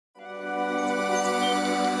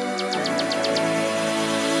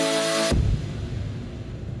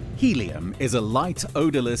Helium is a light,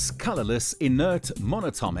 odourless, colourless, inert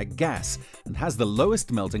monatomic gas and has the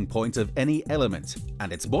lowest melting point of any element,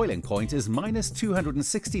 and its boiling point is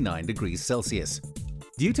 -269 degrees Celsius.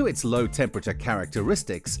 Due to its low temperature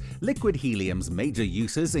characteristics, liquid helium's major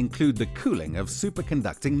uses include the cooling of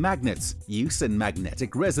superconducting magnets, use in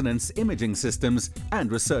magnetic resonance imaging systems,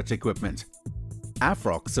 and research equipment.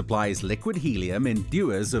 Afrox supplies liquid helium in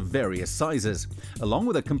dewars of various sizes, along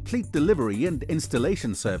with a complete delivery and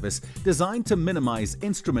installation service designed to minimize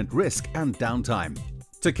instrument risk and downtime.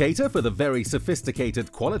 To cater for the very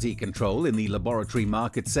sophisticated quality control in the laboratory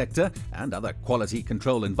market sector and other quality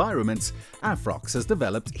control environments, Afrox has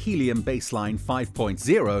developed Helium Baseline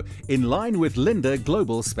 5.0 in line with Linde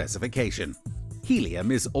global specification. Helium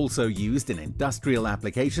is also used in industrial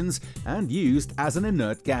applications and used as an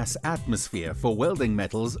inert gas atmosphere for welding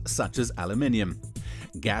metals such as aluminium.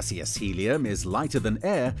 Gaseous helium is lighter than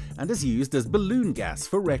air and is used as balloon gas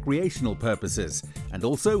for recreational purposes, and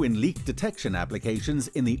also in leak detection applications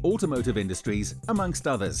in the automotive industries, amongst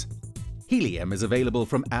others. Helium is available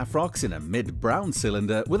from Afrox in a mid-brown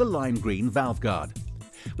cylinder with a lime green valve guard.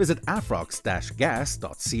 Visit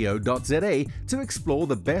afrox-gas.co.za to explore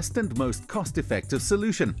the best and most cost-effective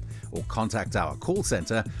solution, or contact our call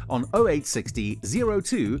center on 0860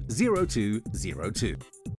 02 0202.